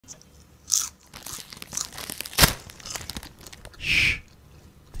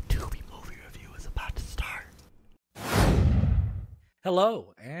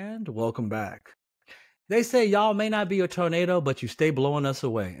Hello and welcome back. They say y'all may not be a tornado, but you stay blowing us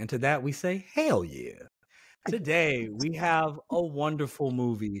away. And to that we say, hell yeah. Today we have a wonderful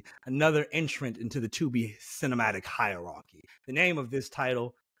movie, another entrant into the Tubi cinematic hierarchy. The name of this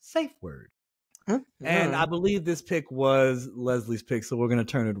title, Safeword. And I believe this pick was Leslie's pick, so we're going to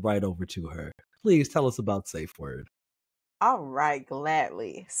turn it right over to her. Please tell us about Safeword. All right,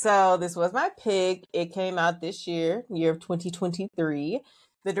 gladly. So this was my pick. It came out this year of 2023.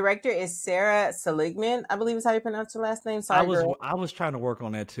 The director is Sarah Seligman. I believe is how you pronounce her last name. Sorry, I was trying to work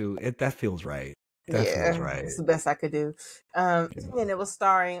on that too. That feels right. That feels right. It's the best I could do. And it was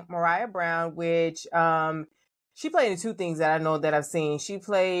starring Mariah Brown, which she played in two things that I know that I've seen. She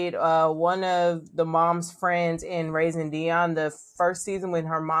played one of the mom's friends in Raising Dion the first season when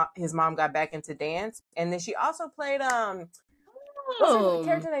his mom got back into dance, and then she also played what's her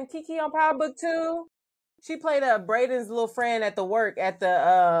character named Kiki on Power Book 2? She played Braden's little friend at the work at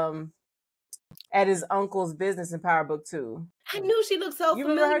the at his uncle's business in Power Book 2. I knew she looked so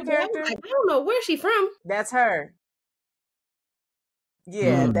familiar. Remember her character? I don't know where's she from. That's her.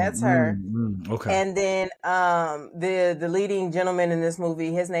 Yeah, that's her. Okay. And then the leading gentleman in this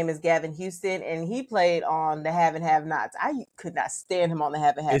movie, his name is Gavin Houston, and he played on The Have and Have Nots. I could not stand him on The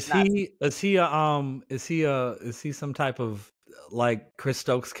Have and Have Nots. Is he some type of like Chris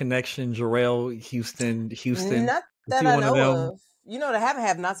Stokes connection, Jarrell Houston? Not that I know of. You know, The Have and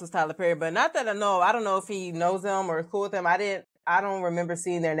Have Nots was Tyler Perry, but not that I know of. I don't know if he knows them or is cool with them. I don't remember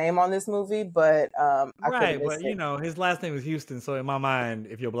seeing their name on this movie, but but you know, his last name is Houston, so in my mind,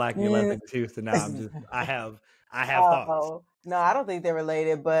 if you're black and your last name is Houston, now I have thoughts. No, I don't think they're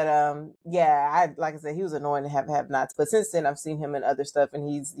related, but like I said, he was annoying to have nots. But since then, I've seen him in other stuff, and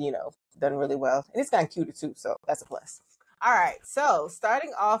he's done really well, and he's gotten cuter too, so that's a plus. All right, so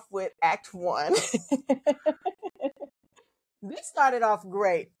starting off with Act 1. This started off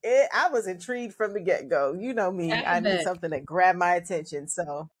great. I was intrigued from the get-go. You know me. I need something that grabbed my attention.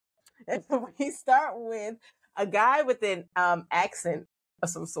 So we start with a guy with an accent of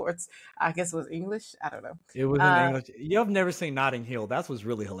some sorts. I guess it was English. I don't know. It was in English. You've never seen Notting Hill. That's what's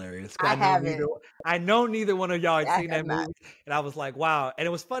really hilarious. I haven't. I know neither one of y'all had seen that movie. And I was like, wow. And it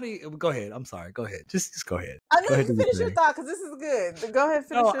was funny. Go ahead. I'm sorry. Go ahead. Just go ahead. I know you finish your thought because this is good. Go ahead,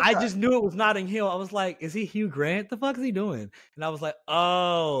 finish your thought. I just knew it was Notting Hill. I was like, is he Hugh Grant? The fuck is he doing? And I was like,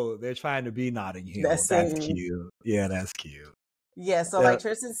 oh, they're trying to be Notting Hill. That's cute. Yeah, that's cute. Yeah, so like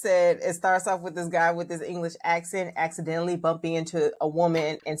Tristan said, it starts off with this guy with his English accent accidentally bumping into a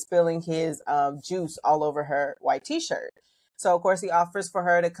woman and spilling his juice all over her white t-shirt. So, of course, he offers for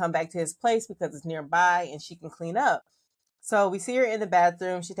her to come back to his place because it's nearby and she can clean up. So we see her in the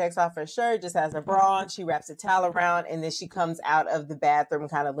bathroom. She takes off her shirt, just has her bra on. She wraps a towel around, and then she comes out of the bathroom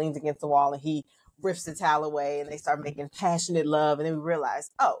and kind of leans against the wall, and he rips the towel away, and they start making passionate love. And then we realize,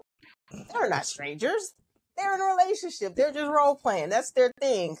 oh, they're not strangers. They're in a relationship. They're just role playing. That's their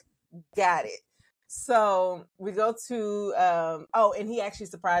thing. Got it. So we go to, and he actually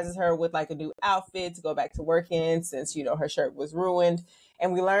surprises her with like a new outfit to go back to work in since, her shirt was ruined.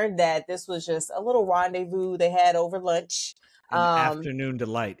 And we learned that this was just a little rendezvous they had over lunch. An afternoon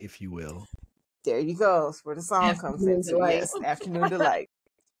delight, if you will. There you go. That's where the song comes into. Yes, afternoon delight.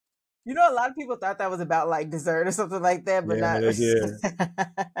 A lot of people thought that was about like dessert or something like that, but not.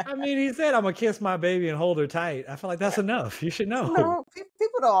 I mean, he said, "I'm gonna kiss my baby and hold her tight." I feel like that's enough. You should know. No,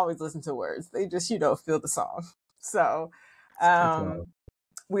 people don't always listen to words; they just, feel the song. So,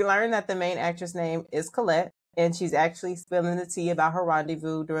 we learned that the main actress' name is Colette, and she's actually spilling the tea about her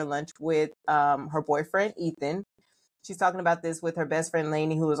rendezvous during lunch with her boyfriend Ethan. She's talking about this with her best friend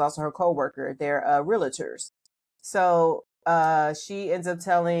Lainey, who is also her coworker. They're realtors. So. She ends up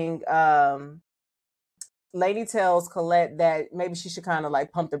telling, Lainey tells Colette that maybe she should kind of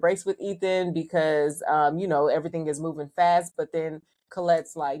like pump the brakes with Ethan because, everything is moving fast. But then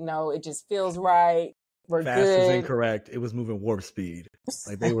Colette's like, no, it just feels right. We're fast good. Fast is incorrect. It was moving warp speed.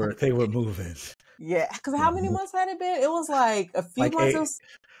 Like they were moving. Yeah. Because how many months had it been? It was like a few months.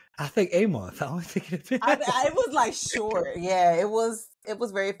 I think a month. I only think it was like short. Yeah, it was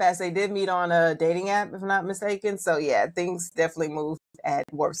very fast. They did meet on a dating app, if I'm not mistaken. So yeah, things definitely moved at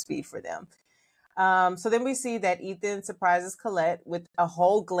warp speed for them. So then we see that Ethan surprises Colette with a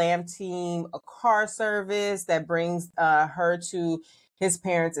whole glam team, a car service that brings her to his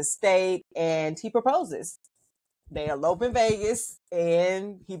parents' estate, and he proposes. They elope in Vegas,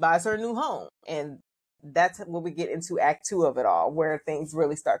 and he buys her a new home. And that's when we get into Act 2 of it all, where things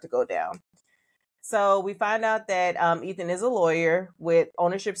really start to go down. So we find out that Ethan is a lawyer with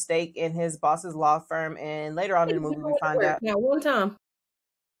ownership stake in his boss's law firm. And later on in the movie, we find out. Now, one time.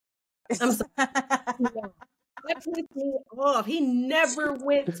 I'm sorry. That pissed me off. He never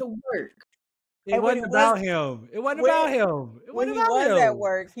went to work. It wasn't about him. It wasn't about him. It When wasn't he about was him. at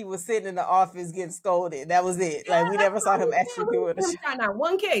work, he was sitting in the office getting scolded. That was it. Like we never saw him actually doing the shit. Not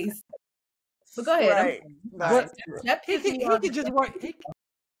one case. But go ahead. Right. That pissed me off. He could just work.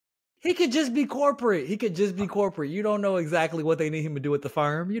 He could just be corporate. He could just be corporate. You don't know exactly what they need him to do at the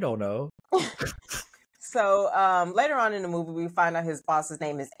firm. You don't know. So later on in the movie, we find out his boss's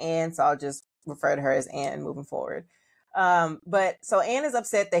name is Anne. So I'll just refer to her as Anne moving forward. But so Anne is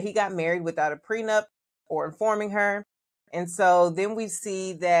upset that he got married without a prenup or informing her. And so then we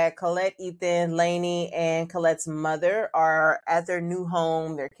see that Colette, Ethan, Lainey, and Colette's mother are at their new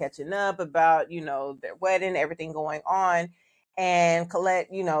home. They're catching up about, their wedding, everything going on. And Colette,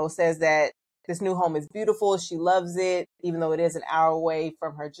 says that this new home is beautiful. She loves it, even though it is an hour away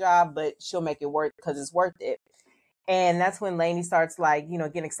from her job, but she'll make it work because it's worth it. And that's when Lainey starts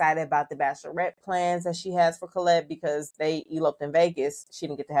getting excited about the bachelorette plans that she has for Colette because they eloped in Vegas. She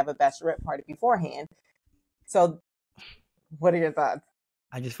didn't get to have a bachelorette party beforehand. So what are your thoughts?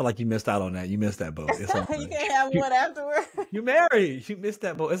 I just feel like you missed out on that. You missed that boat. You can't have one afterward. You married. You missed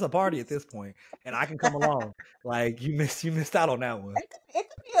that boat. It's a party at this point, and I can come along. Like you missed out on that one. It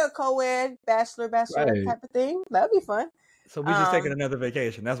could be a co-ed bachelorette type of thing. That'd be fun. So we just taking another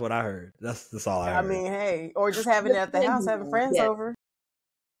vacation. That's what I heard. That's all I heard. I mean, hey, or just having it at the house, having friends over.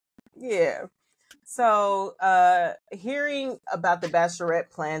 Yeah. So hearing about the bachelorette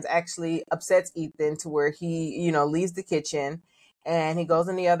plans actually upsets Ethan to where he, leaves the kitchen and he goes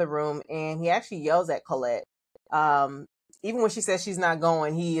in the other room and he actually yells at Colette. Even when she says she's not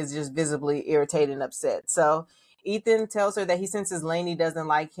going, he is just visibly irritated and upset. So Ethan tells her that he senses Lainey doesn't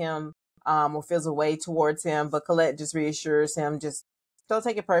like him or feels a way towards him, but Colette just reassures him, just don't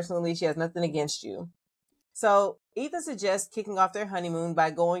take it personally. She has nothing against you. So Ethan suggests kicking off their honeymoon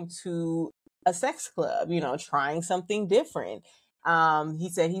by going to a sex club, trying something different. He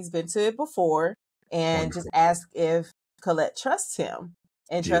said he's been to it before and just asked if Colette trusts him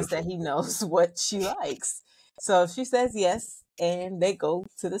and trusts that he knows what she likes. So she says yes, and they go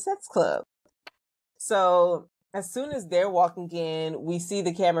to the sex club. So as soon as they're walking in, we see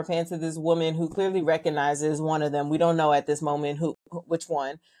the camera pan to this woman who clearly recognizes one of them. We don't know at this moment which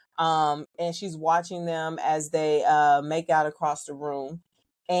one. And she's watching them as they make out across the room.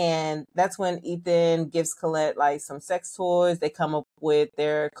 And that's when Ethan gives Colette some sex toys. They come up with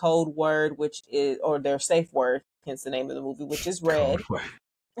their code word, or their safe word, hence the name of the movie, which is red.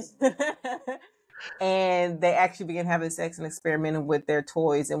 And they actually begin having sex and experimenting with their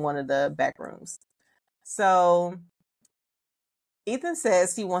toys in one of the back rooms. So Ethan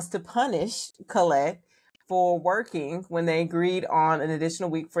says he wants to punish Colette for working when they agreed on an additional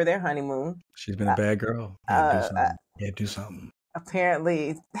week for their honeymoon. She's been a bad girl. Do something.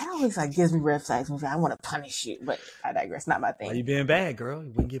 Apparently, that always gives me red flags. I want to punish you, but I digress. Not my thing. Why you being bad, girl?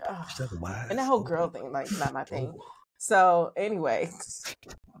 You wouldn't get punished otherwise. And that whole girl thing, not my thing. So anyway,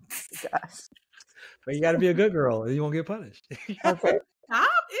 gosh. But you got to be a good girl, or you won't get punished. Okay. Stop!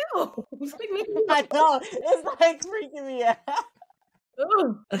 Ew. I know. It's freaking me out.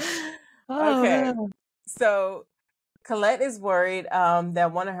 Okay. So Colette is worried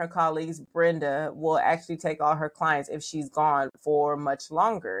that one of her colleagues, Brenda, will actually take all her clients if she's gone for much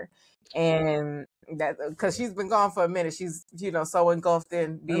longer. And that because she's been gone for a minute, she's so engulfed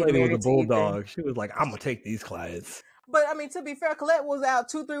in being married with the bulldog. She was like, "I'm gonna take these clients." But I mean, to be fair, Colette was out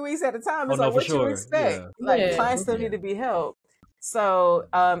 2-3 weeks at a time. It's what you expect. Clients still need to be helped. So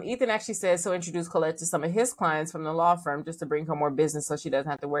Ethan actually says he'll introduce Colette to some of his clients from the law firm just to bring her more business so she doesn't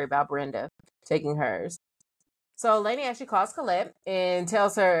have to worry about Brenda taking hers. So Lainey actually calls Colette and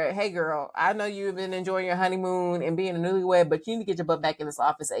tells her, hey, girl, I know you've been enjoying your honeymoon and being a newlywed, but you need to get your butt back in this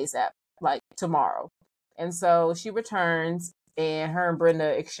office ASAP, tomorrow. And so she returns and her and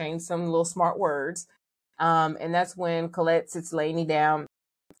Brenda exchange some little smart words. And that's when Colette sits Lainey down.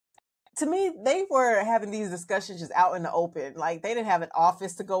 To me, they were having these discussions just out in the open. They didn't have an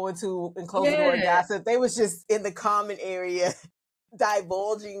office to go into and close the door and gossip. They was just in the common area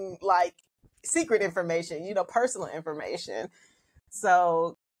divulging secret information, personal information.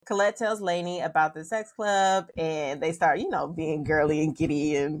 So Colette tells Lainey about the sex club and they start, being girly and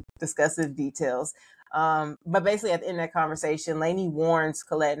giddy and discussing details. But basically at the end of that conversation, Lainey warns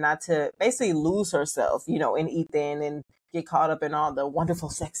Colette not to basically lose herself, in Ethan and get caught up in all the wonderful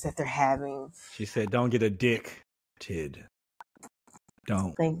sex that they're having. She said, don't get addicted.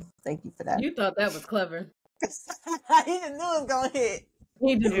 Don't. Thank you for that. You thought that was clever. He just knew it was going to hit.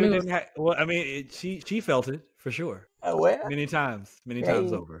 He just knew it. She felt it for sure. Oh, well. Many times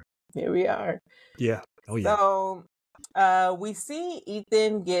over. Here we are. Yeah. Oh, yeah. So We see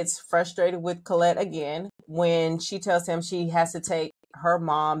Ethan gets frustrated with Colette again when she tells him she has to take her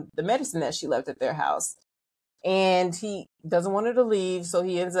mom the medicine that she left at their house. And he doesn't want her to leave, so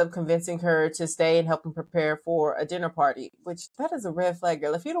he ends up convincing her to stay and help him prepare for a dinner party, which that is a red flag,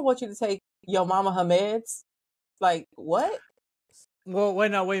 girl. If he don't want you to take your mama her meds, like, what? Well,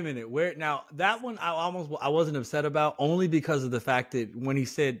 wait a minute. Where now that one I wasn't upset about only because of the fact that when he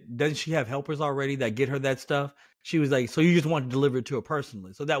said, doesn't she have helpers already that get her that stuff? She was like, so you just want to deliver it to her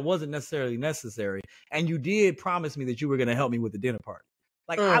personally. So that wasn't necessarily necessary. And you did promise me that you were going to help me with the dinner party.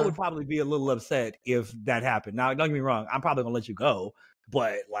 Like, I would probably be a little upset if that happened. Now, don't get me wrong. I'm probably going to let you go.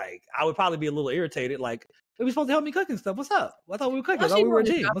 But, like, I would probably be a little irritated. Like, we were supposed to help me cook and stuff. What's up? I thought we were cooking. I thought we were a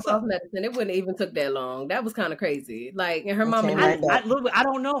team. What's up? Medicine. It wouldn't even took that long. That was kind of crazy. Like, and her mom and I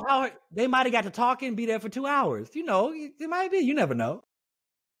don't know how they might have got to talk and be there for 2 hours. You know, it might be. You never know.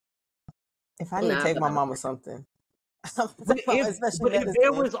 If I need to take my mama something. But if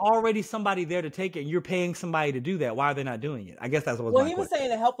there was already somebody there to take it and you're paying somebody to do that, why are they not doing it? I guess that's what. Well, he was saying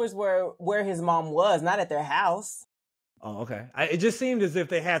the helpers were where his mom was, not at their house. Oh, okay. It just seemed as if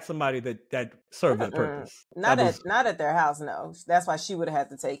they had somebody that served that purpose. Not at their house. No, that's why she would have had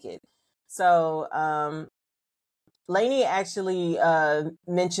to take it. So, Lainey actually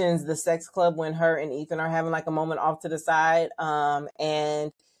mentions the sex club when her and Ethan are having like a moment off to the side,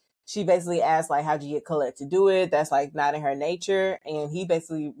 and she basically asks, like, how'd you get Colette to do it? That's, like, not in her nature. And he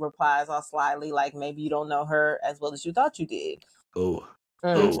basically replies all slyly, like, maybe you don't know her as well as you thought you did. Oh.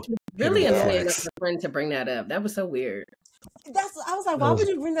 Really annoying of a friend to bring that up. That was so weird. I was like, why would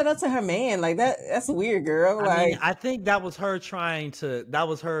you bring that up to her man? Like, that's weird, girl. I mean, I think that was her trying to, that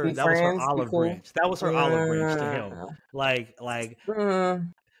was her olive branch. That was her olive branch to him. Like,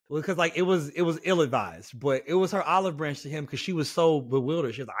 because like it was ill-advised, but it was her olive branch to him because she was so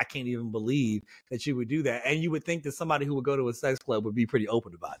bewildered. She was like, I can't even believe that you would do that. And you would think that somebody who would go to a sex club would be pretty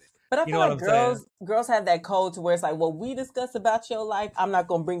open about it. But I feel like girls have that code to where it's like, well, we discuss about your life, I'm not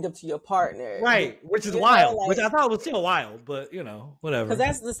going to bring up to your partner. Right, which is wild, which I thought was still wild, but whatever. Because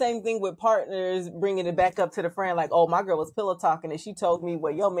that's the same thing with partners bringing it back up to the friend, like, oh, my girl was pillow talking and she told me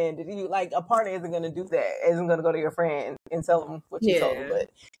what your man did. You like, a partner isn't going to do that. Isn't going to go to your friend and tell them what you told them. But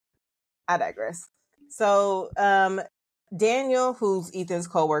I digress. So, Daniel, who's Ethan's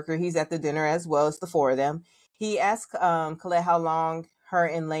coworker, he's at the dinner as well. It's the four of them. He asked Colette how long her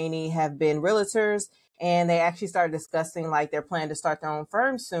and Lainey have been realtors, and they actually started discussing like their plan to start their own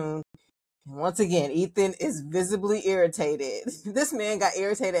firm soon. And once again, Ethan is visibly irritated. This man got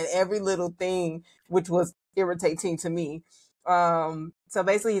irritated at every little thing, which was irritating to me. So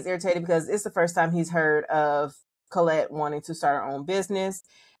basically he's irritated because it's the first time he's heard of Colette wanting to start her own business.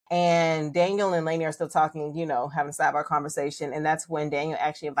 And Daniel and Lainey are still talking, having a sidebar conversation. And that's when Daniel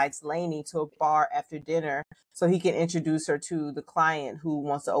actually invites Lainey to a bar after dinner so he can introduce her to the client who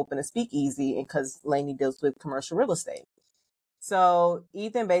wants to open a speakeasy, because Lainey deals with commercial real estate. So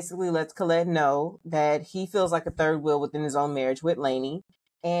Ethan basically lets Colette know that he feels like a third wheel within his own marriage with Lainey.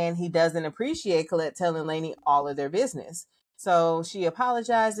 And he doesn't appreciate Colette telling Lainey all of their business. So she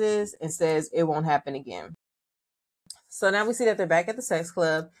apologizes and says it won't happen again. So now we see that they're back at the sex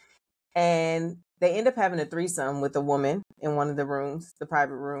club, and they end up having a threesome with a woman in one of the rooms, the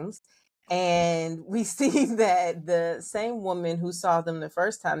private rooms. And we see that the same woman who saw them the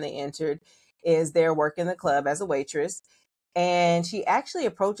first time they entered is there working the club as a waitress. And she actually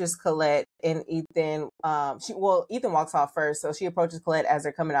approaches Colette and Ethan. Ethan walks off first. So she approaches Colette as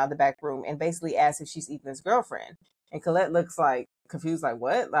they're coming out of the back room and basically asks if she's Ethan's girlfriend. And Colette looks like confused, like,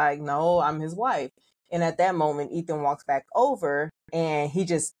 what? Like, no, I'm his wife. And at that moment, Ethan walks back over and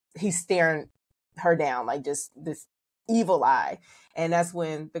he's staring her down, like just this evil eye. And that's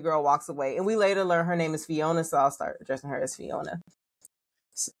when the girl walks away. And we later learn her name is Fiona, so I'll start addressing her as Fiona.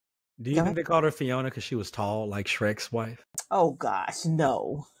 Do you think they called her Fiona because she was tall, like Shrek's wife? Oh, gosh,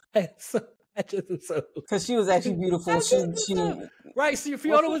 no. Because she was actually beautiful. Right, see,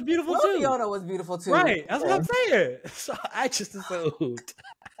 Fiona was beautiful too. Fiona was beautiful too. Right, that's what I'm saying. So I just assumed.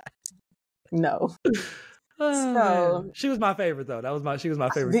 No. She was my favorite though. She was my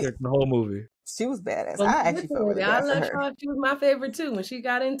favorite character in the whole movie. She was badass. I actually felt really bad for her. She was my favorite too when she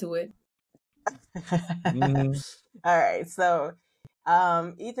got into it. Mm-hmm. All right, so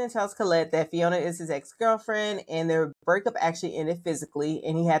Ethan tells Colette that Fiona is his ex-girlfriend, and their breakup actually ended physically,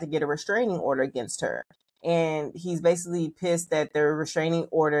 and he had to get a restraining order against her. And he's basically pissed that the restraining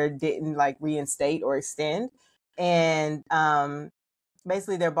order didn't like reinstate or extend. And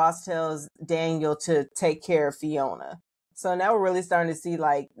basically their boss tells Daniel to take care of Fiona. So now we're really starting to see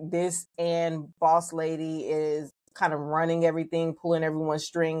like this, and boss lady is kind of running everything, pulling everyone's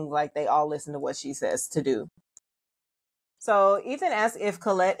string, like they all listen to what she says to do. So Ethan asks if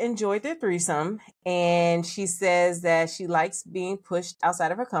Colette enjoyed their threesome, and she says that she likes being pushed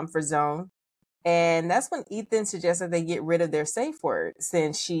outside of her comfort zone. And that's when Ethan suggests that they get rid of their safe word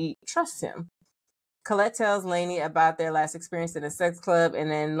since she trusts him. Colette tells Lainey about their last experience in a sex club,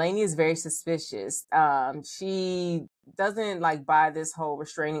 and then Lainey is very suspicious. She doesn't like buy this whole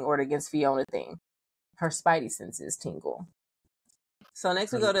restraining order against Fiona thing. Her spidey senses tingle. So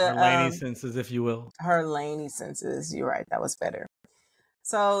next we go to her Lainey senses, if you will. Her Lainey senses. You're right. That was better.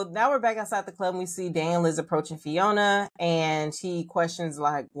 So now we're back outside the club and we see Daniel is approaching Fiona and she questions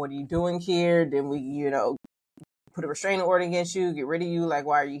like, what are you doing here? Then we, put a restraining order against you, get rid of you. Like,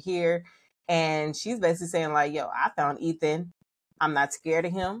 why are you here? And she's basically saying like, yo, I found Ethan. I'm not scared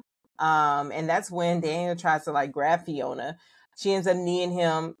of him. And that's when Daniel tries to like grab Fiona. She ends up kneeing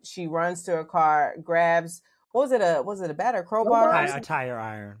him. She runs to her car, grabs, was it a bat or crowbar? A tire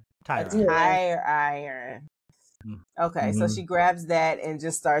iron. Tire iron. Okay, so she grabs that and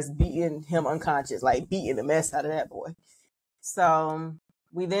just starts beating him unconscious, like beating the mess out of that boy. So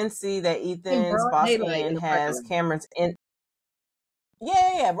we then see that Ethan's boss man has cameras in.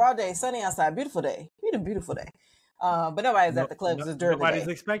 Yeah, broad day, sunny outside, beautiful day, beautiful day. But nobody's at the club because it's during the day. Nobody's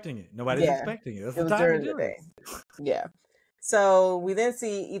expecting it. Expecting it. That's the was time during to do the day. it. Yeah. So we then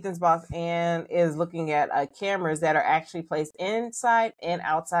see Ethan's boss, Anne, is looking at cameras that are actually placed inside and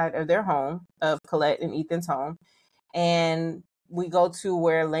outside of their home, of Colette and Ethan's home. And we go to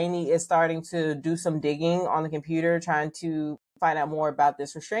where Lainey is starting to do some digging on the computer, trying to find out more about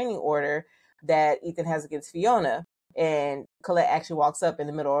this restraining order that Ethan has against Fiona. And Colette actually walks up in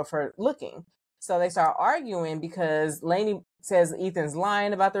the middle of her looking. So they start arguing because Lainey says Ethan's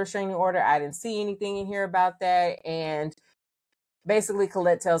lying about the restraining order. I didn't see anything in here about that. And basically,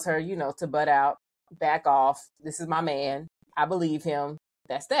 Colette tells her, to butt out, back off. This is my man. I believe him.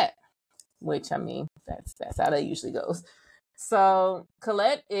 That's that. Which, I mean, that's how that usually goes. So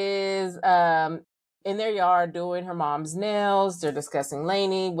Colette is in their yard doing her mom's nails. They're discussing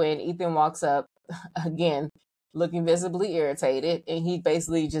Lainey when Ethan walks up, again, looking visibly irritated. And he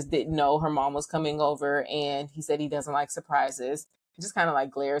basically just didn't know her mom was coming over. And he said he doesn't like surprises. He just kind of like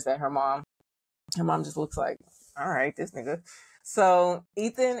glares at her mom. Her mom just looks like, all right, this nigga. So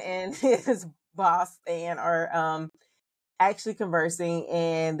Ethan and his boss, Anne, are actually conversing,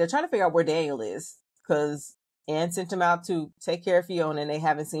 and they're trying to figure out where Daniel is because Anne sent him out to take care of Fiona, and they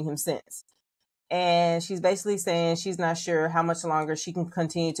haven't seen him since. And she's basically saying she's not sure how much longer she can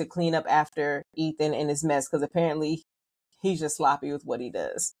continue to clean up after Ethan and his mess because apparently he's just sloppy with what he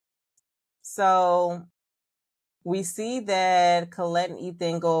does. So we see that Colette and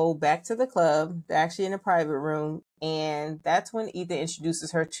Ethan go back to the club. They're actually in a private room. And that's when Ethan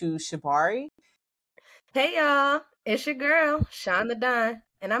introduces her to Shabari. Hey, y'all. It's your girl, Shonda Dunn.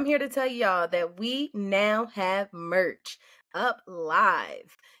 And I'm here to tell y'all that we now have merch up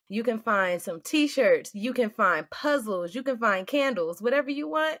live. You can find some t-shirts. You can find puzzles. You can find candles. Whatever you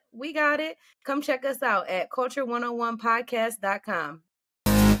want, we got it. Come check us out at culture101podcast.com.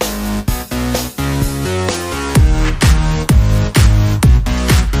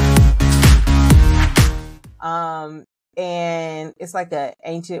 And it's like a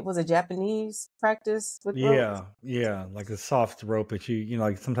ancient, was it Japanese practice with ropes? Yeah, like a soft rope that you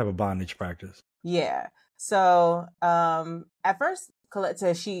like some type of bondage practice. Yeah. So at first Colette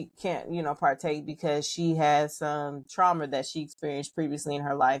says she can't, partake because she has some trauma that she experienced previously in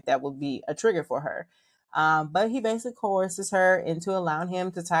her life that would be a trigger for her. But he basically coerces her into allowing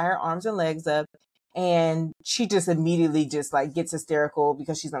him to tie her arms and legs up. And she just immediately just like gets hysterical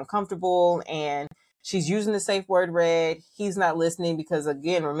because she's uncomfortable and she's using the safe word red. He's not listening because,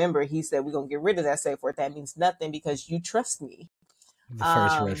 again, remember, he said we're going to get rid of that safe word. That means nothing because you trust me. The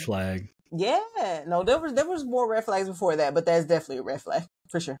first red flag. Yeah. No, there was more red flags before that, but that's definitely a red flag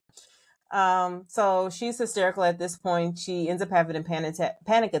for sure. So she's hysterical at this point. She ends up having a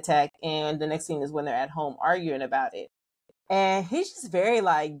panic attack. And the next scene is when they're at home arguing about it. And he's just very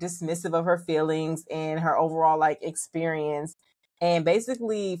like dismissive of her feelings and her overall like experience and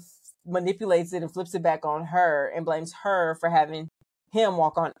basically manipulates it and flips it back on her and blames her for having him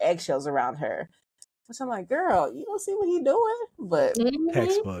walk on eggshells around her. Which I'm like, girl, you don't see what he's doing? But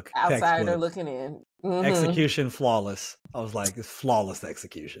textbook. Outsider looking in. Mm-hmm. Execution flawless. I was like, it's flawless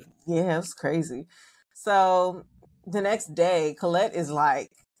execution. Yeah, it's crazy. So the next day, Colette is like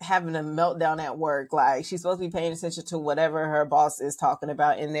having a meltdown at work. Like she's supposed to be paying attention to whatever her boss is talking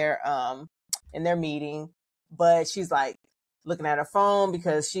about in their meeting. But she's like looking at her phone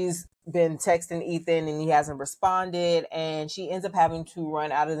because she's been texting Ethan and he hasn't responded. And she ends up having to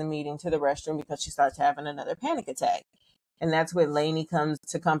run out of the meeting to the restroom because she starts having another panic attack. And that's when Lainey comes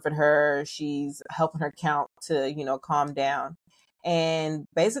to comfort her. She's helping her count to, calm down. And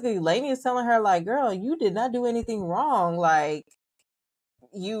basically Lainey is telling her, like, girl, you did not do anything wrong. Like,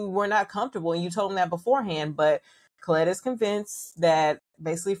 you were not comfortable, and you told him that beforehand. But Colette is convinced that,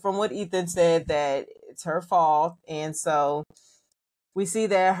 basically from what Ethan said, that it's her fault. And so we see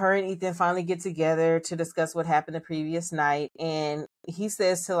that her and Ethan finally get together to discuss what happened the previous night. And he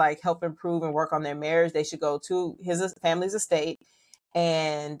says to, like, help improve and work on their marriage, they should go to his family's estate,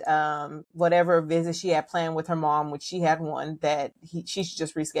 and whatever visit she had planned with her mom, which she had one, that she should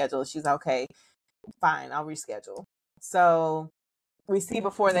just reschedule. She's like, okay, fine, I'll reschedule. So we see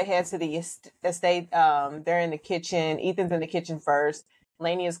before they head to the estate, they're in the kitchen. Ethan's in the kitchen first.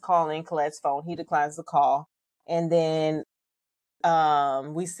 Lainey is calling Colette's phone. He declines the call. And then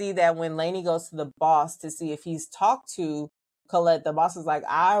we see that when Lainey goes to the boss to see if he's talked to Colette, the boss is like,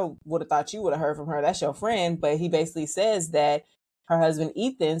 I would have thought you would have heard from her. That's your friend. But he basically says that her husband,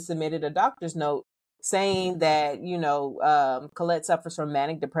 Ethan, submitted a doctor's note saying that, Colette suffers from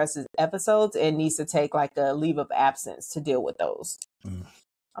manic depressive episodes and needs to take, like, a leave of absence to deal with those.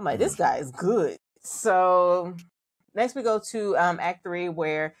 I'm like, this guy is good. So next we go to Act 3,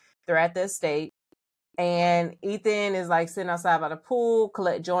 where they're at the estate. And Ethan is, like, sitting outside by the pool.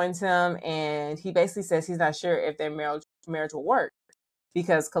 Colette joins him, and he basically says he's not sure if their marriage will work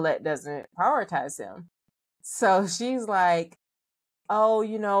because Colette doesn't prioritize him. So she's like, oh,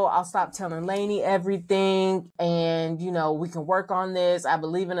 I'll stop telling Lainey everything, and, we can work on this. I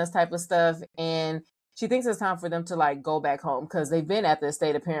believe in us, type of stuff. And she thinks it's time for them to, like, go back home because they've been at the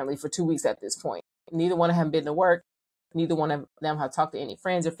estate apparently for 2 weeks at this point. Neither one of them been to work. Neither one of them have talked to any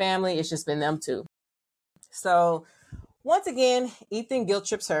friends or family. It's just been them two. So once again, Ethan guilt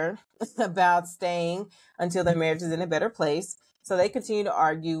trips her about staying until their marriage is in a better place. So they continue to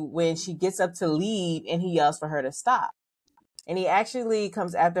argue when she gets up to leave and he yells for her to stop. And he actually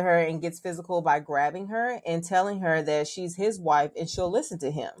comes after her and gets physical by grabbing her and telling her that she's his wife and she'll listen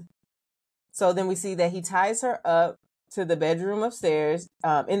to him. So then we see that he ties her up to the bedroom upstairs,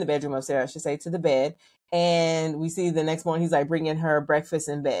 in the bedroom upstairs, I should say, to the bed. And we see the next morning he's, like, bringing her breakfast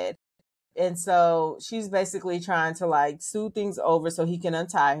in bed. And so she's basically trying to, like, smooth things over so he can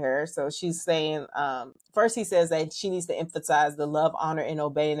untie her. So she's saying, first he says that she needs to emphasize the love, honor, and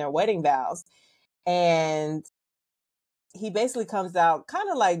obeying their wedding vows. And he basically comes out kind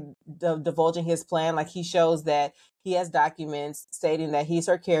of like divulging his plan. Like, he shows that he has documents stating that he's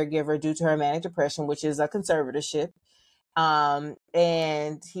her caregiver due to her manic depression, which is a conservatorship.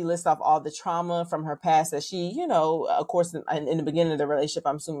 And he lists off all the trauma from her past that she, of course, in the beginning of the relationship,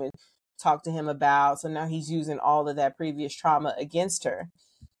 I'm assuming, talked to him about. So now he's using all of that previous trauma against her.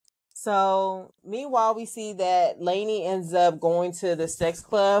 So meanwhile, we see that Lainey ends up going to the sex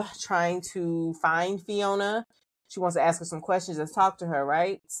club trying to find Fiona. She wants to ask her some questions and talk to her,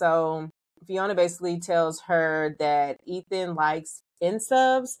 right? So Fiona basically tells her that Ethan likes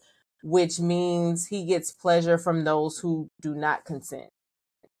insubs, which means he gets pleasure from those who do not consent.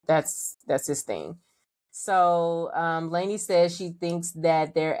 That's his thing. So Lainey says she thinks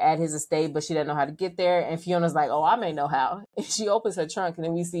that they're at his estate, but she doesn't know how to get there. And Fiona's like, oh, I may know how. And she opens her trunk, and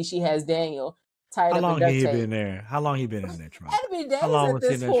then we see she has Daniel tied up in duct tape. How long he been there? How long he been in that trunk? That'd be days How long at was he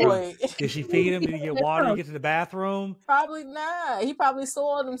this in that point. trunk? Did she feed him? Did he get water? Did he get to the bathroom? Probably not. He probably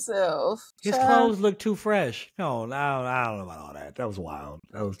soiled himself. His clothes look too fresh. No, I don't know about all that. That was wild.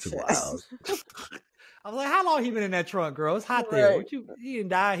 That was too wild. I was like, how long he been in that trunk, girl? It's hot there. Right. He didn't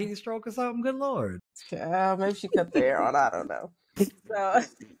die, heat stroke or something? Good Lord. Maybe she cut the hair on. I don't know.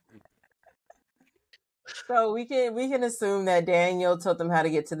 So we can assume that Daniel told them how to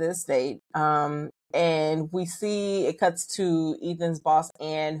get to the estate. And we see it cuts to Ethan's boss,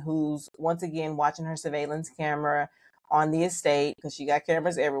 Anne, who's once again watching her surveillance camera on the estate because she got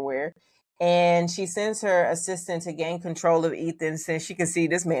cameras everywhere. And she sends her assistant to gain control of Ethan since she can see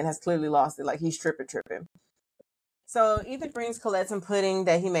this man has clearly lost it, like he's tripping. So Ethan brings Colette some pudding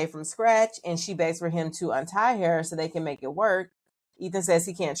that he made from scratch, and she begs for him to untie her so they can make it work. Ethan says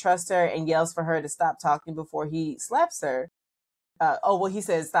he can't trust her and yells for her to stop talking before he slaps her. He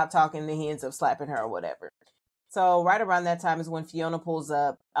says stop talking, and then he ends up slapping her or whatever. So right around that time is when Fiona pulls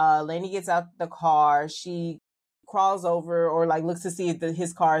up. Lainey gets out the car. She crawls over or like looks to see if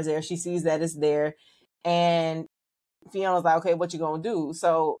his car is there. She sees that it's there, and Fiona's like, okay, what you gonna do?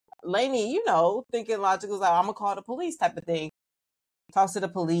 So Lainey, thinking logical, is like, I'm gonna call the police type of thing. Talks to the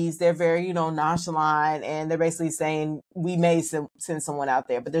police. They're very, nonchalant, and they're basically saying we may send someone out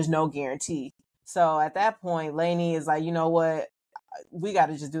there, but there's no guarantee. So at that point, Lainey is like, you know what? We got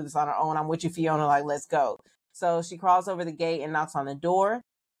to just do this on our own. I'm with you, Fiona. Like, let's go. So she crawls over the gate and knocks on the door.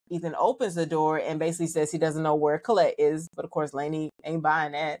 Ethan opens the door and basically says he doesn't know where Colette is. But of course, Lainey ain't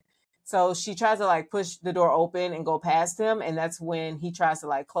buying that. So she tries to like push the door open and go past him. And that's when he tries to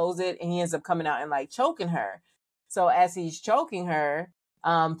like close it, and he ends up coming out and like choking her. So as he's choking her,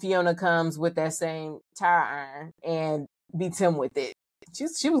 Fiona comes with that same tire iron and beats him with it.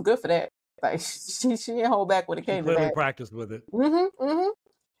 She was good for that. Like she didn't hold back when it came to Clearly that. practiced with it.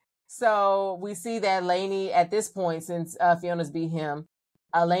 So we see that Lainey at this point, since Fiona's beat him,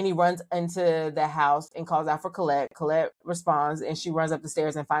 Lainey runs into the house and calls out for Colette. Colette responds, and she runs up the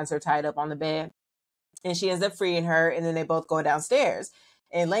stairs and finds her tied up on the bed. And she ends up freeing her, and then they both go downstairs.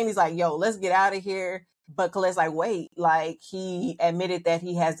 And Lainey's like, yo, let's get out of here. But Colette's like, wait, like he admitted that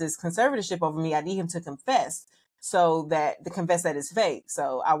he has this conservatorship over me. I need him to confess confess that it's fake,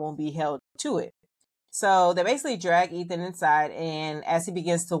 so I won't be held to it. So they basically drag Ethan inside, and as he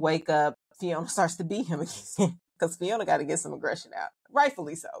begins to wake up, Fiona starts to beat him again because Fiona got to get some aggression out,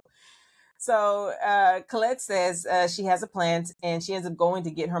 rightfully so. So Colette says she has a plan, and she ends up going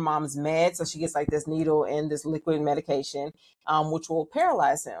to get her mom's meds. So she gets like this needle and this liquid medication, which will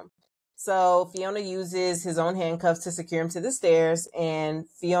paralyze him. So Fiona uses his own handcuffs to secure him to the stairs, and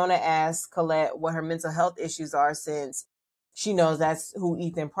Fiona asks Colette what her mental health issues are, since she knows that's who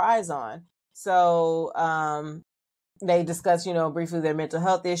Ethan prides on. So they discuss, briefly their mental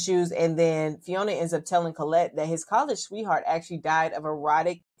health issues, and then Fiona ends up telling Colette that his college sweetheart actually died of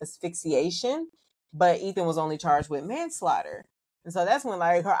erotic asphyxiation, but Ethan was only charged with manslaughter. And so that's when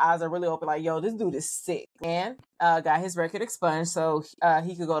like her eyes are really open, like, yo, this dude is sick. And got his record expunged so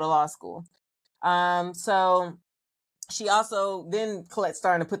he could go to law school. So she also, then Colette's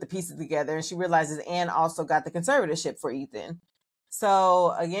starting to put the pieces together, and she realizes Anne also got the conservatorship for Ethan.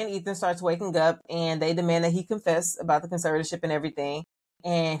 So again, Ethan starts waking up, and they demand that he confess about the conservatorship and everything.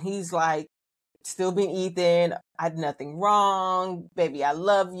 And he's like, still being Ethan, I did nothing wrong. Baby, I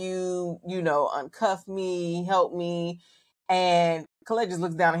love you. Uncuff me, help me. And Colette just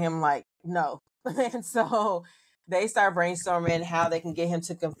looks down at him like, no. And so they start brainstorming how they can get him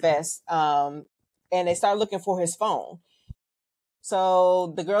to confess. And they start looking for his phone.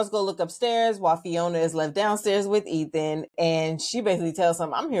 So the girls go look upstairs while Fiona is left downstairs with Ethan. And she basically tells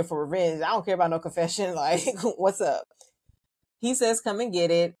him, I'm here for revenge. I don't care about no confession. Like, what's up? He says, come and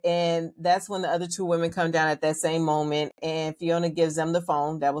get it. And that's when the other two women come down at that same moment. And Fiona gives them the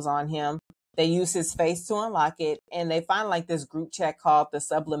phone that was on him. They use his face to unlock it. And they find like this group chat called The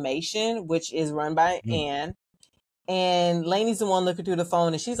Sublimation, which is run by Anne. And Lainey's the one looking through the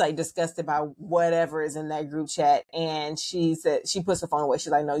phone, and she's like disgusted by whatever is in that group chat. And she said, she puts the phone away.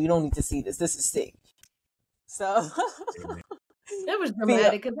 She's like, no, you don't need to see this. This is sick. So it was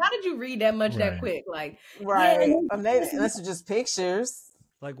dramatic. Because how did you read that much that quick? Like, right. Unless it's just pictures.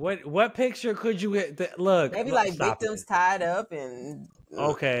 Like what picture could you get? Look, maybe like victims tied up and.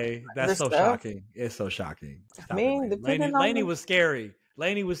 Okay, that's so shocking. It's so shocking. I mean, Lainey was scary.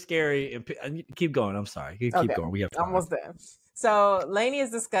 Lainey was scary. And keep going. I'm sorry. Keep going. We have time. Almost there. So Lainey is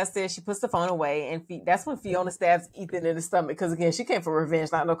disgusted. She puts the phone away, and that's when Fiona stabs Ethan in the stomach because again, she came for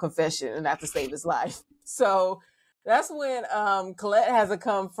revenge, not no confession, and not to save his life. So that's when Colette has to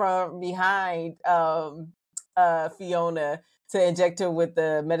come from behind Fiona to inject her with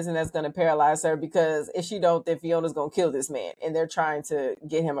the medicine that's going to paralyze her, because if she don't, then Fiona's going to kill this man, and they're trying to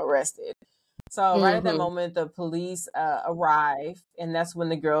get him arrested. So right at that moment, the police arrive, and that's when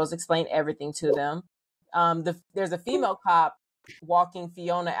the girls explain everything to them. There's a female cop walking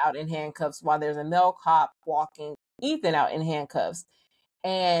Fiona out in handcuffs, while there's a male cop walking Ethan out in handcuffs.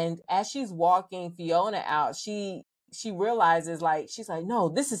 And as she's walking Fiona out, she realizes, like, she's like, no,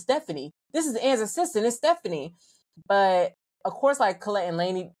 this is Stephanie. This is Anne's assistant. It's Stephanie. But of course, like, Colette and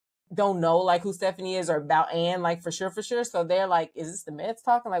Lainey don't know like who Stephanie is or about Anne, like for sure. So they're like, is this the meds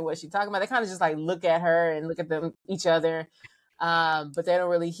talking? Like, what is she talking about? They kind of just like look at her and look at each other. But they don't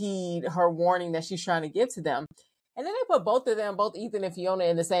really heed her warning that she's trying to give to them. And then they put both of them, both Ethan and Fiona,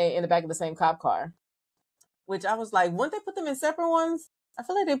 in the back of the same cop car, which I was like, wouldn't they put them in separate ones? I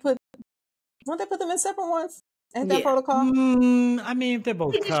feel like wouldn't they put them in separate ones? Ain't that protocol? I mean, if they're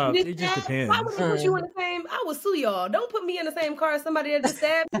both cuffed, it just depends. Why would they put you in the same? I would sue y'all. Don't put me in the same car as somebody that just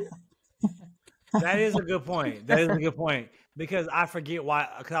stabbed me. That is a good point. Because I forget why,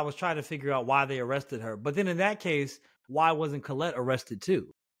 because I was trying to figure out why they arrested her. But then in that case, why wasn't Colette arrested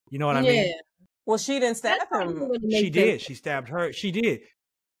too? You know what I mean? Well, she didn't stab him. She did. She stabbed her. She did.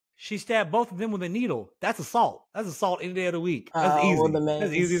 She stabbed both of them with a needle. That's assault. That's assault any day of the week. That's easy.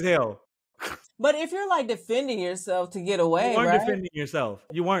 That's easy as hell. But if you're like defending yourself to get away, you weren't defending yourself.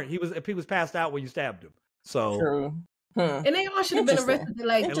 You weren't. He was passed out when you stabbed him. So true. And they all should have been arrested.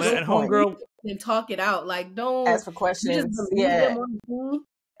 Like, and homegirl and talk it out. Like, don't ask for questions. Yeah.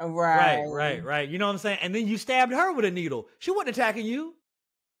 Right. You know what I'm saying? And then you stabbed her with a needle. She wasn't attacking you.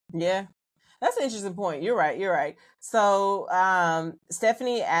 Yeah. That's an interesting point. You're right. So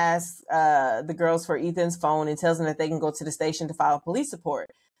Stephanie asks the girls for Ethan's phone and tells them that they can go to the station to file a police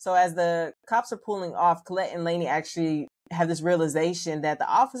report. So as the cops are pulling off, Colette and Lainey actually have this realization that the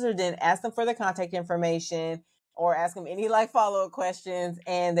officer didn't ask them for their contact information or ask them any like follow-up questions.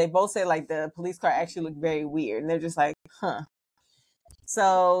 And they both say like the police car actually looked very weird. And they're just like, huh.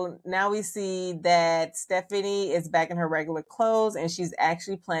 So now we see that Stephanie is back in her regular clothes and she's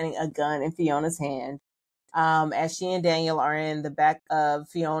actually planting a gun in Fiona's hand. As she and Daniel are in the back of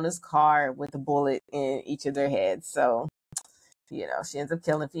Fiona's car with a bullet in each of their heads. So, you know, she ends up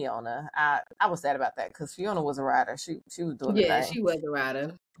killing Fiona. I was sad about that because Fiona was a rider. She was doing the thing. Yeah, she was a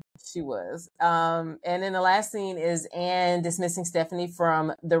rider. She was. And then the last scene is Anne dismissing Stephanie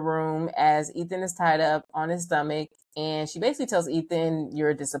from the room as Ethan is tied up on his stomach. And she basically tells Ethan,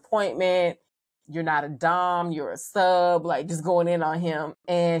 you're a disappointment. You're not a dom. You're a sub. Like, just going in on him.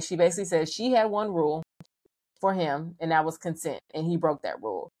 And she basically says she had one rule for him, and that was consent. And he broke that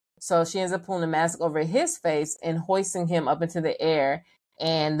rule. So she ends up pulling a mask over his face and hoisting him up into the air.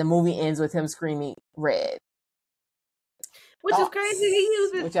 And the movie ends with him screaming, "Red." Which is crazy. He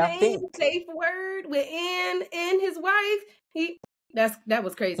used the same safe word with Anne and his wife. That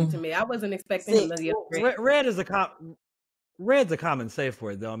was crazy to me. I wasn't expecting him to get red is red's a common safe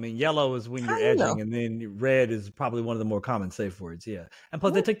word though. I mean, yellow is when you're edging, and then red is probably one of the more common safe words. Yeah, and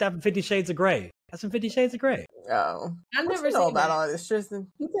plus they took that from 50 Shades of Grey. That's from 50 Shades of Grey. Oh, I never know about all this,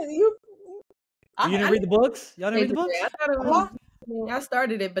 Tristan. You didn't read the books? Y'all didn't read the books? I thought it was, I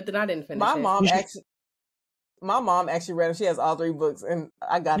started it, but then I didn't finish it. My mom actually read them. She has all 3 books, and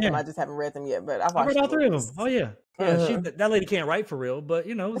I got them. I just haven't read them yet, but I read all 3 of them. Oh yeah. Yeah, that lady can't write for real, but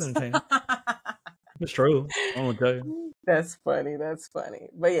you know, it was entertaining. It's true. I won't tell you. That's funny.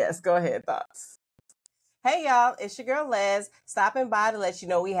 But yes, go ahead, thoughts. Hey y'all, it's your girl Les, stopping by to let you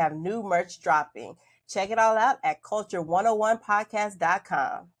know we have new merch dropping. Check it all out at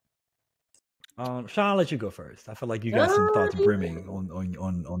culture101podcast.com. Sean, I'll let you go first. I feel like you got some thoughts brimming on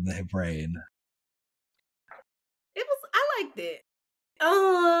the brain. I liked it.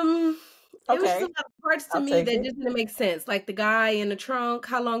 It was just a lot of parts to me that just didn't make sense. Like the guy in the trunk,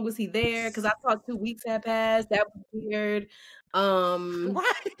 how long was he there? Because I thought 2 weeks had passed. That was weird. That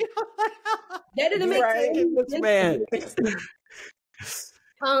didn't make sense. Man.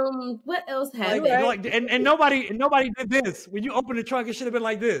 What else happened? And nobody did this. When you open the trunk, it should have been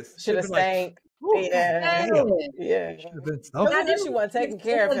like this. Should have stank. Yeah. She wasn't taking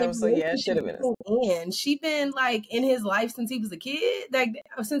care of him, so yeah, it should have been. And she been like in his life since he was a kid, like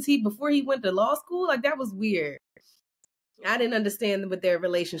before he went to law school. Like that was weird. I didn't understand what their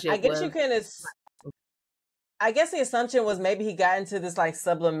relationship was. I guess the assumption was maybe he got into this like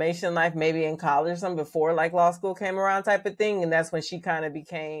sublimation life, maybe in college or something before like law school came around type of thing, and that's when she kind of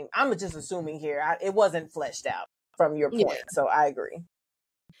became. I'm just assuming here, it wasn't fleshed out from your point, so I agree.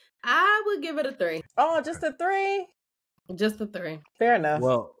 I would give it a 3. Oh, just a 3? Just a 3. Fair enough.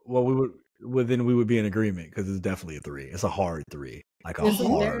 Well, then we would be in agreement because it's definitely a 3. It's a hard 3, like a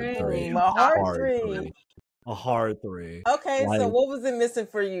hard 3. A hard 3. A hard 3. Okay, so what was it missing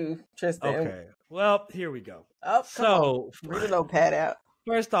for you, Tristan? Okay, well, here we go. Oh, so read the notepad out.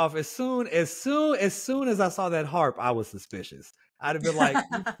 First off, as soon as I saw that harp, I was suspicious. I'd have been like,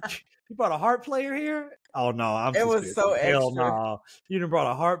 "You brought a harp player here? Oh no, I'm suspicious." It was so extra. Hell no. You done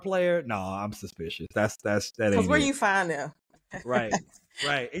brought a harp player? No, I'm suspicious. That ain't. Because where you find them? Right.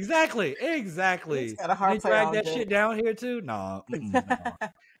 Exactly. Got a harp player. Drag that shit down here too? No.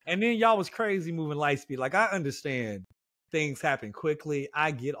 And then y'all was crazy moving light speed. Like I understand things happen quickly.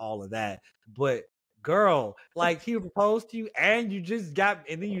 I get all of that, but. Girl, like he proposed to you and you just and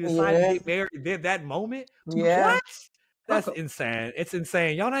then you decided to get married at that moment? Yeah. What? That's insane. It's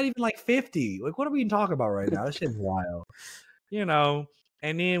insane. Y'all not even like 50. Like, what are we even talking about right now? That shit's wild. You know,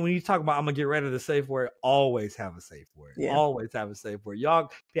 and then when you talk about I'm gonna get rid of the safe word, always have a safe word. Yeah. Always have a safe word. Y'all,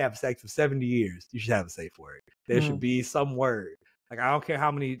 if you have sex for 70 years, you should have a safe word. There should be some word. Like I don't care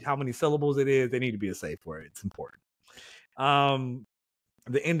how many syllables it is, they need to be a safe word. It's important.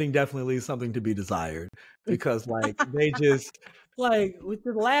 The ending definitely leaves something to be desired because like they just like with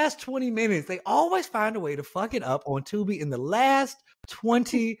the last 20 minutes, they always find a way to fuck it up on Tubi in the last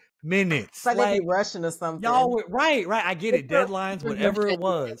 20 minutes. It's like they be rushing or something. Y'all right. I get it. Deadlines, whatever it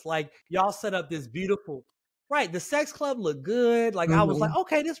was. Like y'all set up this beautiful Right. The sex club looked good. Like I was like,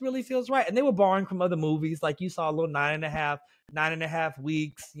 okay, this really feels right. And they were borrowing from other movies. Like you saw a little 9.5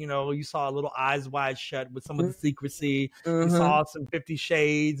 weeks. You know, you saw a little Eyes Wide Shut with some of the secrecy. You saw some 50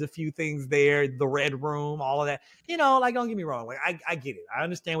 Shades, a few things there, the Red Room, all of that. You know, like don't get me wrong. Like I get it. I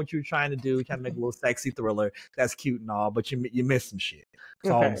understand what you're trying to do, trying to make a little sexy thriller. That's cute and all, but you missed some shit.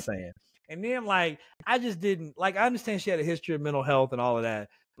 That's all I'm saying. And then like I just didn't like. I understand she had a history of mental health and all of that.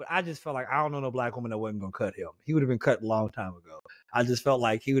 But I just felt like I don't know no black woman that wasn't gonna cut him. He would have been cut a long time ago. I just felt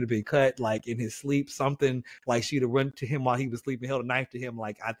like he would have been cut like in his sleep, something like she'd have run to him while he was sleeping, held a knife to him.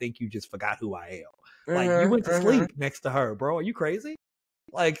 Like, I think you just forgot who I am. Like you went to sleep next to her, bro. Are you crazy?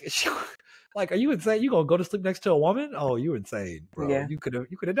 Like, like, are you insane? You gonna go to sleep next to a woman? Oh, you insane, bro. Yeah. You could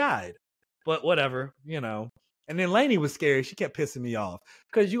have died. But whatever, you know. And then Lainey was scary. She kept pissing me off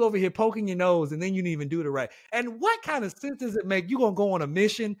because you over here poking your nose and then you didn't even do the right. And what kind of sense does it make? You gonna go on a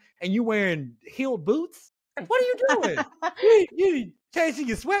mission and you wearing heeled boots? What are you doing? you changing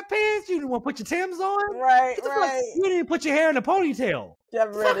your sweatpants? You didn't want to put your Timbs on? Right. You didn't put your hair in a ponytail.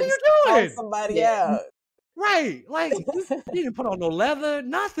 What are you doing? Somebody out. Right, like you didn't put on no leather,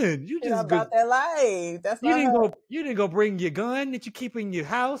 nothing. You just about that life. That's not you didn't go bring your gun that you keep in your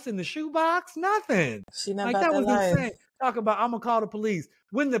house in the shoebox. Nothing. She not like about that was life. insane. Talk about I'm gonna call the police.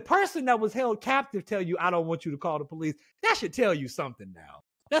 When the person that was held captive tell you I don't want you to call the police, that should tell you something now.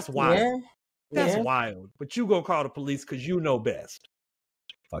 That's wild. Yeah. That's wild. But you gonna call the police because you know best.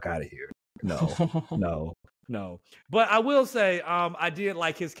 Fuck out of here. No. No, but I will say I did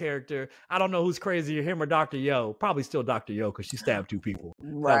like his character. I don't know who's crazier, him or Dr. Yo. Probably still Dr. Yo because she stabbed 2 people.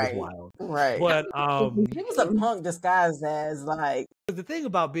 Right. That was wild. Right. But he was a punk disguised as like. The thing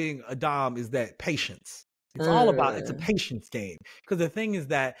about being a dom is that patience. It's all about it's a patience game. Because the thing is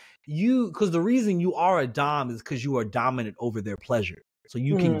that because the reason you are a dom is because you are dominant over their pleasure. So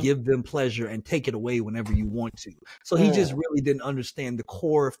you can give them pleasure and take it away whenever you want to. So he just really didn't understand the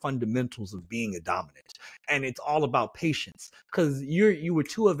core fundamentals of being a dominant. And it's all about patience because you were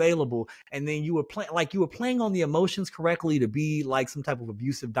too available and then you were playing on the emotions correctly to be like some type of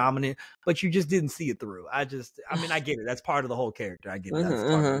abusive dominant, but you just didn't see it through. I get it. That's part of the whole character. I get it. That's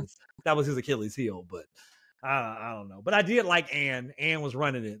part of that was his Achilles heel, but I don't know, but I did like Anne. Anne was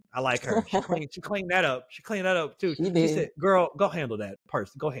running it. I like her. She cleaned that up. She cleaned that up too. She said, "Girl, go handle that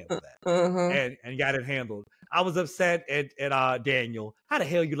person. Go handle that." And got it handled. I was upset at Daniel. How the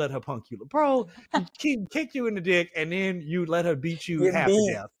hell you let her punk you, bro? She kicked you in the dick, and then you let her beat you half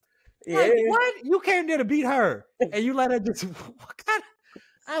to death. Yeah. Like, what? You came there to beat her, and you let her just. What kind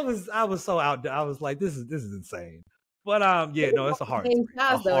of, I was so out there. I was like, this is insane. But it's a hard 3. You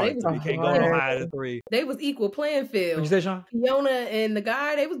can't go no higher than 3. They was equal playing field. What'd you say, Sean? Fiona and the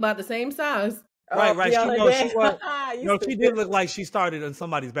guy, they was about the same size. Right. She did look like she started on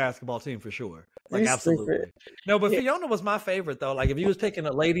somebody's basketball team for sure. Like absolutely. No, but Fiona was my favorite though. Like if you was picking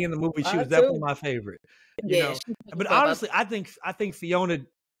a lady in the movie, she was definitely my favorite. You know? But honestly, I think Fiona.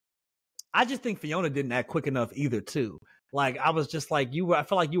 I just think Fiona didn't act quick enough either too. Like I was just like I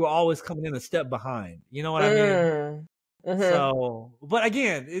felt like you were always coming in a step behind. You know what I mean? So, but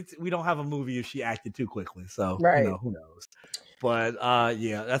again, we don't have a movie if she acted too quickly. So who knows? But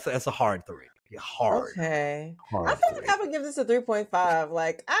that's a hard 3. Hard. Okay. Hard I feel like I would give this a 3.5.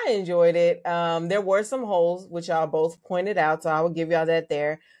 Like I enjoyed it. There were some holes which y'all both pointed out, so I would give y'all that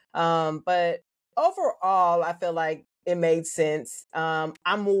there. But overall, I feel like it made sense. I'm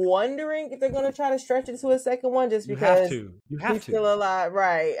wondering if they're going to try to stretch it to a second one just because you have he's to. Still alive.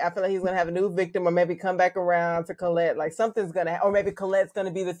 Right. I feel like he's going to have a new victim or maybe come back around to Colette. Like something's going to, or maybe Colette's going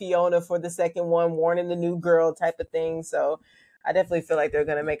to be the Fiona for the second one, warning the new girl type of thing. So I definitely feel like they're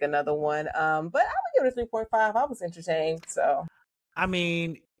going to make another one. But I would give it a 3.5. I was entertained. So, I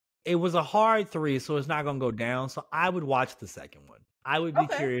mean, it was a hard 3, so it's not going to go down. So I would watch the second one. I would be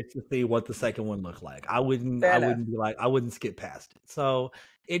curious to see what the second one looked like. I wouldn't skip past it. So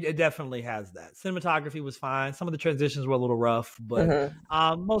it definitely has that. Cinematography was fine. Some of the transitions were a little rough, but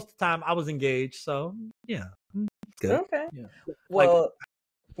most of the time I was engaged. So yeah, it's good. Okay. Yeah. Well,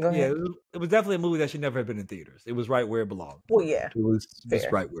 go ahead. Yeah, it was definitely a movie that should never have been in theaters. It was right where it belonged. Well, yeah, it was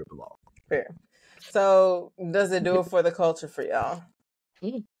just right where it belonged. Fair. So does it do it for the culture for y'all?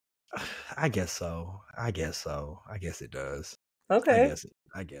 I guess so. I guess it does. Okay.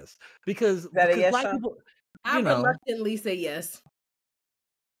 I guess. Because yes, black people, I reluctantly say yes.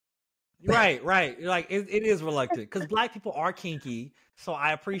 Right. Like it is reluctant because black people are kinky. So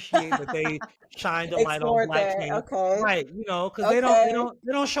I appreciate that they shine the light on black kink. Okay. Right. Because they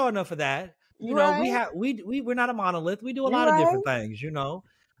don't show enough of that. We're not a monolith. We do a lot of different things,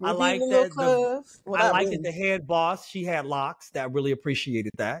 I like that. I like that the head boss, she had locks. That really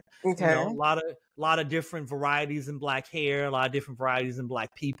appreciated that. Okay. A lot lot of different varieties in black hair, a lot of different varieties in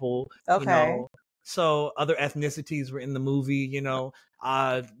black people. Okay. You know, so other ethnicities were in the movie. You know,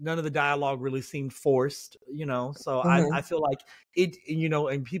 none of the dialogue really seemed forced. You know, so I feel like it. You know,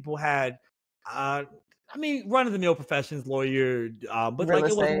 and people had. I mean, run-of-the-mill professions, lawyer, but Real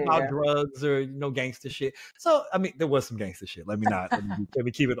like it wasn't estate, about yeah. drugs or gangster shit. So I mean, there was some gangster shit. Let me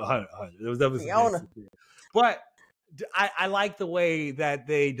keep it 100. There was definitely some gangster shit. But I like the way that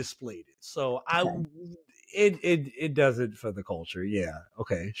they displayed it. So it does it for the culture. Yeah.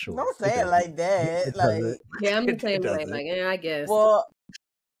 Okay. Sure. Don't say it like that. Like, yeah, I'm the same way. Like, I guess. Well,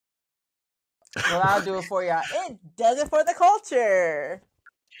 I'll do it for y'all. It does it for the culture.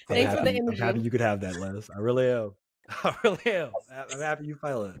 Thanks for the energy. I'm happy you could have that, Les. I really am. I really am. I'm happy you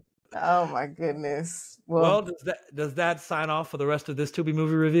felt it. Oh my goodness. Well, does that sign off for the rest of this Tubi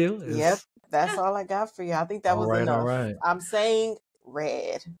movie review? Yep, that's all I got for you. I think that was enough. All right. I'm saying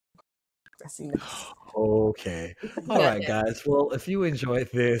red. That's enough. Okay. All right, guys. Well, if you enjoyed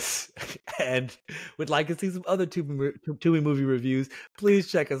this and would like to see some other Tubi movie reviews,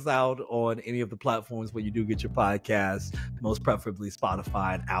 please check us out on any of the platforms where you do get your podcasts, most preferably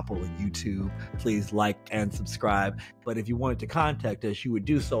Spotify and Apple and YouTube. Please like and subscribe. But if you wanted to contact us, you would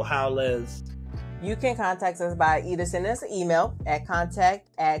do so how, Les? You can contact us by either sending us an email at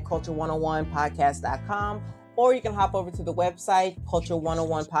contact@culture101podcast.com, or you can hop over to the website,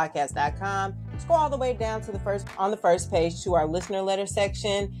 culture101podcast.com. Scroll all the way down to the first page to our listener letter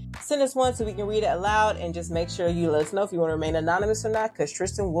section. Send us one so we can read it aloud, and just make sure you let us know if you want to remain anonymous or not, because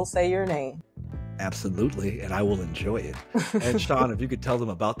Tristan will say your name. Absolutely, and I will enjoy it. And Sean, if you could tell them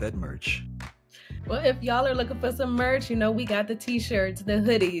about that merch. Well, if y'all are looking for some merch, you know, we got the t-shirts, the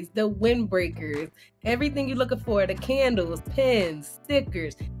hoodies, the windbreakers, everything you're looking for, the candles, pins,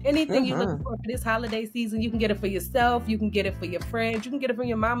 stickers, anything you're looking for this holiday season. You can get it for yourself. You can get it for your friends. You can get it for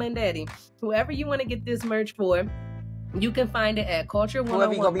your mama and daddy. Whoever you want to get this merch for, you can find it at Culture 101.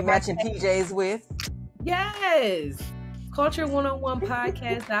 Whoever you're going to be matching PJs with. Yes.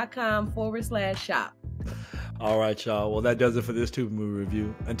 Culture101podcast.com/shop. All right, y'all. Well, that does it for this Tubi movie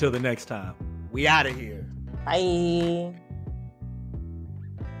review. Until the next time. We out of here. Bye.